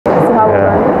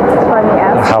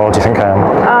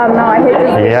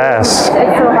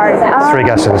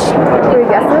guesses. 3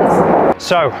 guesses?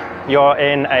 So, you're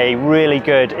in a really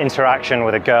good interaction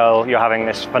with a girl. You're having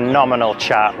this phenomenal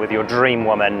chat with your dream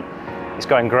woman. It's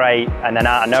going great, and then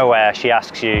out of nowhere, she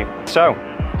asks you, so,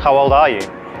 how old are you?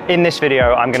 In this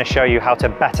video, I'm going to show you how to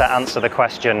better answer the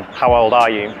question, how old are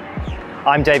you?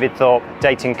 I'm David Thorpe,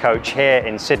 dating coach here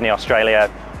in Sydney, Australia.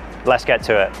 Let's get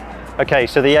to it. Okay,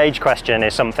 so the age question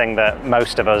is something that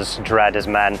most of us dread as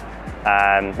men.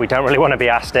 We don't really want to be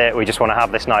asked it, we just want to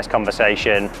have this nice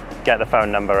conversation, get the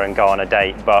phone number and go on a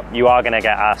date, but you are going to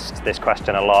get asked this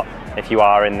question a lot if you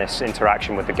are in this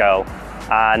interaction with the girl.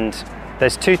 And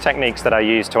there's 2 techniques that I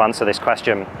use to answer this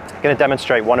question. I'm going to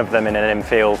demonstrate one of them in an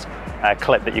Infield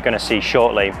clip that you're going to see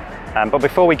shortly. But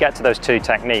before we get to those 2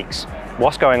 techniques,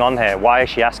 what's going on here? Why is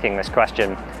she asking this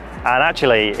question? And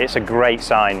actually, it's a great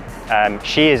sign.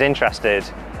 She is interested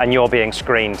and you're being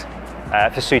screened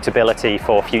for suitability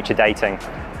for future dating.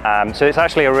 So it's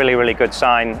actually a really, really good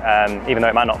sign, even though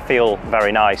it might not feel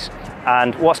very nice.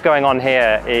 And what's going on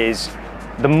here is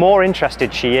the more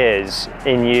interested she is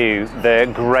in you, the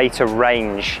greater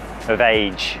range of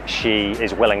age she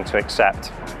is willing to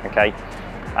accept, okay?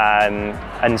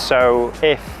 And so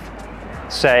if,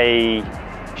 say,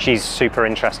 she's super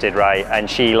interested, right, and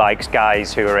she likes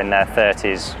guys who are in their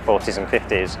 30s, 40s and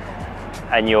 50s,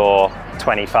 and you're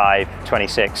 25,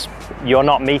 26, you're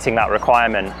not meeting that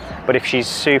requirement. But if she's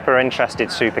super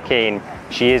interested, super keen,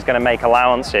 she is going to make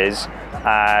allowances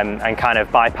and kind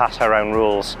of bypass her own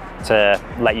rules to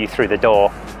let you through the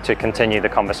door to continue the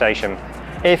conversation.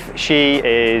 If she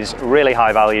is really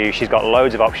high value, she's got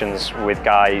loads of options with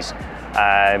guys,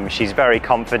 she's very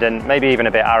confident, maybe even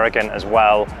a bit arrogant as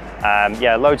well.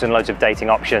 Yeah, loads and loads of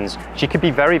dating options. She could be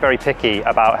very, very picky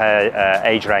about her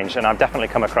age range, and I've definitely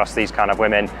come across these kind of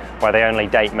women where they only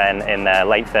date men in their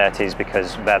late 30s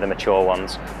because they're the mature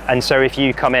ones. And so if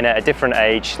you come in at a different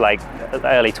age, like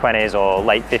early 20s or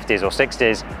late 50s or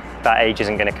 60s, that age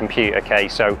isn't going to compute, okay?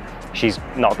 So she's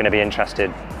not going to be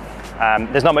interested.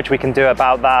 There's not much we can do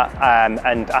about that,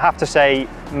 and I have to say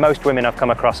most women I've come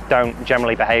across don't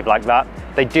generally behave like that.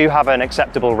 They do have an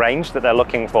acceptable range that they're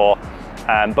looking for,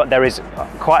 but there is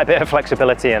quite a bit of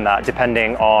flexibility in that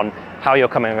depending on how you're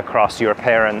coming across, your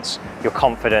appearance, your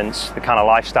confidence, the kind of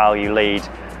lifestyle you lead,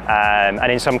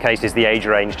 and in some cases the age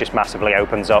range just massively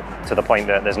opens up to the point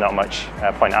that there's not much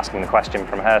point asking the question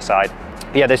from her side.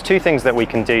 But yeah, there's 2 things that we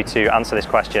can do to answer this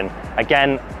question.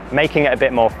 Again, making it a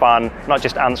bit more fun, not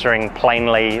just answering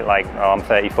plainly like, oh, I'm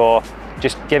 34,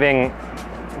 just giving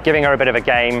her a bit of a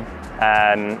game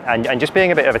and just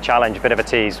being a bit of a challenge, a bit of a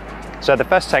tease. So the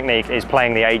first technique is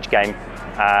playing the age game,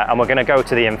 and we're going to go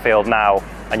to the Infield now,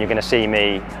 and you're going to see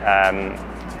me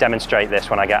demonstrate this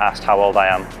when I get asked how old I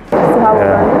am. So how old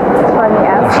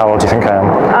are you? How old do you think I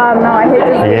am? No, I hate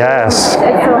this. Yes.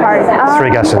 It's so hard.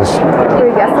 3 guesses.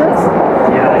 3 guesses?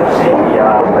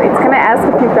 Wait, can I ask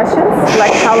a few questions?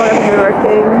 Like, how long have you been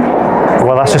working?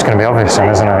 Well, that's just going to be obvious,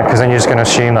 isn't it? Because then you're just going to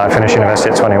assume that I finished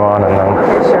university at 21 and then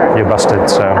Okay, sure. you're busted,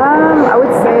 so. I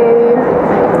would say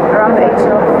around the age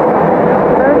of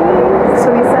 30,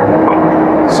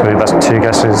 27. So that's 2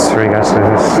 guesses, 3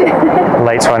 guesses.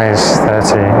 Late 20s,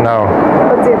 30. No.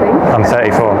 What do you think? I'm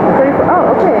 34. 34.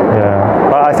 Oh, okay. Yeah.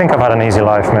 But I think I've had an easy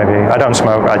life, maybe. I don't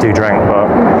smoke, I do drink, but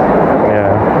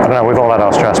yeah. I don't know, we've all had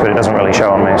our stress, but it doesn't really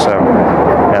show on me, so.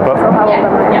 Yeah, but. So how old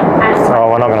am I? Oh,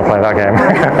 we're not going to play that game.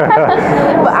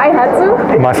 But I had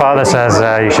to. My father says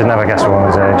you should never guess a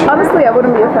woman's age. Honestly, I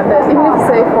wouldn't be offended. Even if you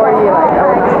say 40, like, I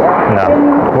wouldn't.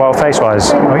 No. Well,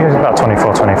 face-wise, about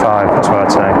 24, 25, that's what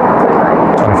I'd say.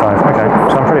 25, okay.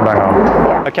 So I'm pretty bang on.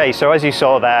 Yeah. Okay, so as you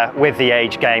saw there, with the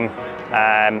age game,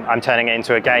 I'm turning it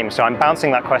into a game. So I'm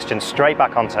bouncing that question straight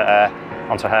back onto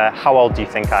her. How old do you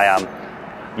think I am?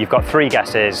 You've got 3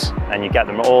 guesses and you get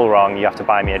them all wrong. You have to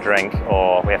buy me a drink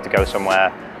or we have to go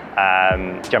somewhere.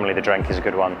 Generally the drink is a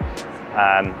good one.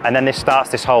 And then this starts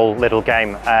this whole little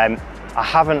game. I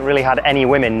haven't really had any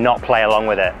women not play along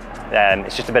with it.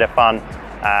 It's just a bit of fun.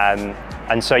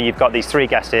 And so you've got these 3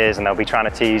 guesses and they'll be trying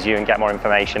to tease you and get more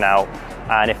information out.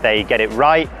 And if they get it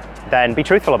right, then be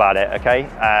truthful about it, okay?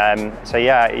 So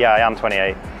yeah, I am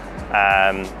 28.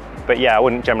 But yeah, I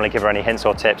wouldn't generally give her any hints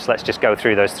or tips. Let's just go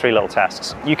through those 3 little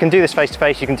tests. You can do this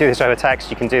face-to-face, you can do this over text,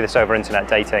 you can do this over internet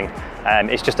dating.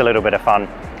 It's just a little bit of fun.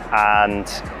 And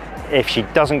if she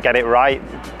doesn't get it right,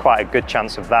 quite a good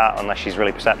chance of that, unless she's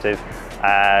really perceptive,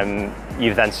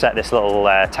 you've then set this little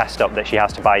test up that she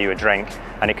has to buy you a drink,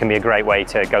 and it can be a great way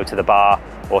to go to the bar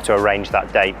or to arrange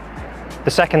that date.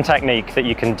 The second technique that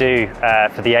you can do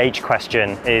for the age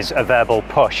question is a verbal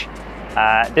push.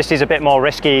 This is a bit more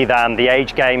risky than the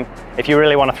age game. If you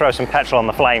really want to throw some petrol on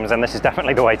the flames, then this is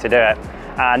definitely the way to do it.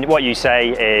 And what you say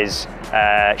is,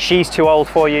 she's too old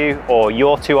for you, or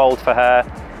you're too old for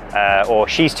her, or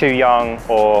she's too young,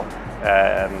 or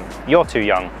you're too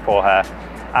young for her.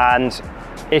 And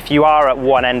if you are at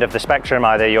one end of the spectrum,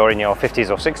 either you're in your 50s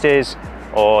or 60s,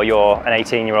 or you're an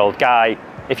 18-year-old guy,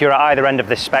 if you're at either end of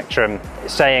this spectrum,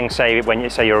 say when you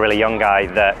say you're a really young guy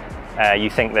that you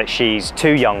think that she's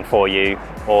too young for you,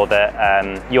 or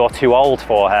that you're too old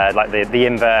for her, like the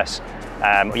inverse.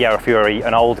 Yeah, if you're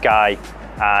an old guy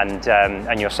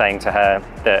and you're saying to her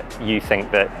that you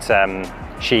think that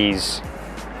she's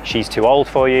too old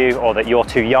for you, or that you're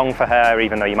too young for her,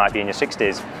 even though you might be in your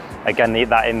 60s, again,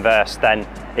 that inverse, then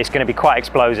it's going to be quite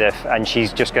explosive, and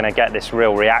she's just going to get this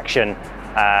real reaction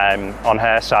on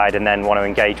her side, and then want to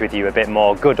engage with you a bit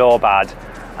more, good or bad,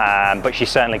 but she's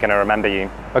certainly going to remember you.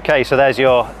 Okay, so there's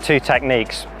your two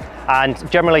techniques.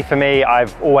 And generally for me,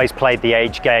 I've always played the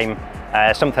age game.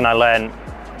 Something I learned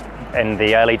in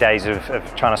the early days of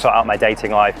trying to sort out my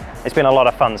dating life. It's been a lot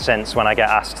of fun since. When I get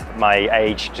asked my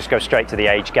age, just go straight to the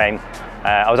age game.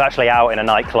 I was actually out in a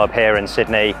nightclub here in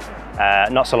Sydney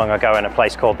not so long ago in a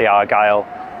place called the Argyle,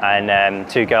 and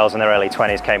two girls in their early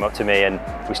 20s came up to me and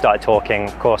we started talking.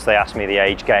 Of course, they asked me the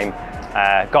age game,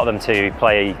 got them to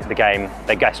play the game.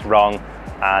 They guessed wrong,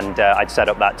 and I'd set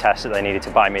up that test that they needed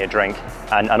to buy me a drink,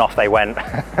 and off they went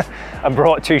and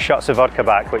brought 2 shots of vodka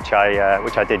back, which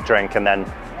I did drink, and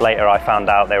then later I found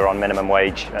out they were on minimum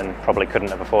wage and probably couldn't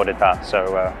have afforded that.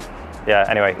 So yeah,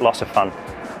 anyway, lots of fun.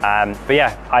 But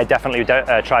yeah, I definitely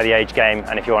try the age game,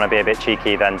 and if you want to be a bit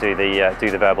cheeky, then do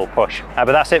the verbal push. But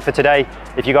that's it for today.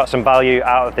 If you got some value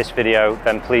out of this video,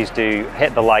 then please do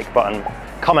hit the like button,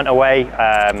 comment away.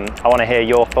 I want to hear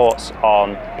your thoughts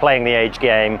on playing the age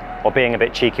game or being a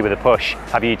bit cheeky with a push.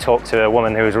 Have you talked to a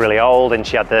woman who was really old and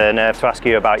she had the nerve to ask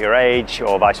you about your age,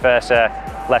 or vice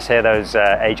versa? Let's hear those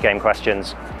age game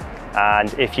questions.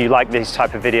 And if you like these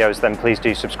type of videos, then please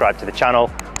do subscribe to the channel.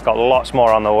 Got lots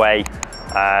more on the way.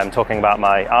 Talking about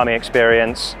my army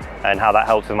experience and how that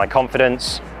helped with my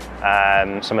confidence,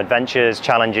 some adventures,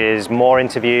 challenges, more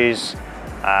interviews,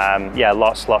 yeah,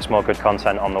 lots more good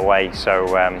content on the way. So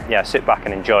yeah, sit back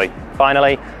and enjoy.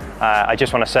 Finally, I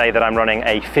just want to say that I'm running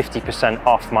a 50%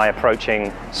 off my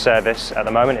approaching service at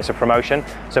the moment. It's a promotion.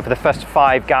 So for the first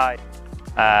 5 guys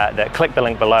that click the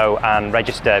link below and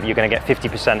register, you're going to get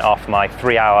 50% off my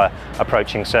 3-hour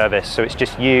approaching service. So it's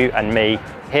just you and me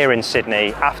here in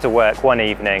Sydney after work one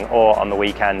evening or on the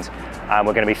weekend, and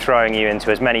we're going to be throwing you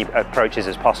into as many approaches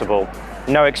as possible.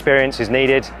 No experience is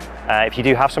needed. If you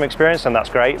do have some experience, then that's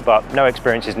great, but no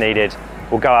experience is needed.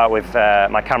 We'll go out with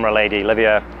my camera lady,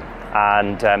 Livia,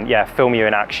 and yeah, film you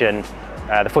in action.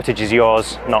 The footage is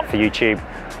yours, not for YouTube.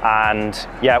 And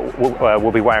yeah,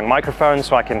 we'll be wearing microphones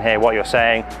so I can hear what you're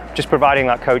saying, just providing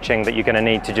that coaching that you're going to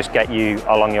need to just get you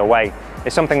along your way.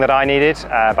 It's something that I needed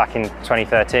back in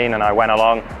 2013, and I went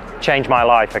along, changed my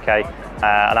life, okay?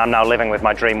 And I'm now living with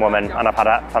my dream woman, and I've had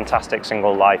a fantastic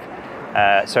single life.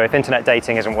 So if internet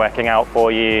dating isn't working out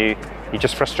for you, you're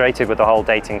just frustrated with the whole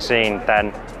dating scene,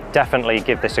 then definitely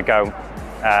give this a go.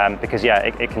 Because yeah,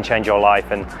 it can change your life.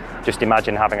 And just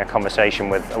imagine having a conversation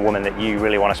with a woman that you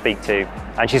really want to speak to,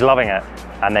 and she's loving it,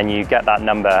 and then you get that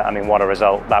number. I mean, what a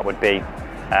result that would be.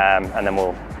 And then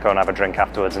we'll go and have a drink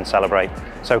afterwards and celebrate.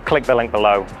 So click the link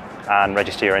below and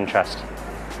register your interest.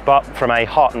 But from a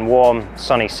hot and warm,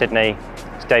 sunny Sydney,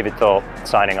 it's David Thorpe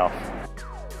signing off.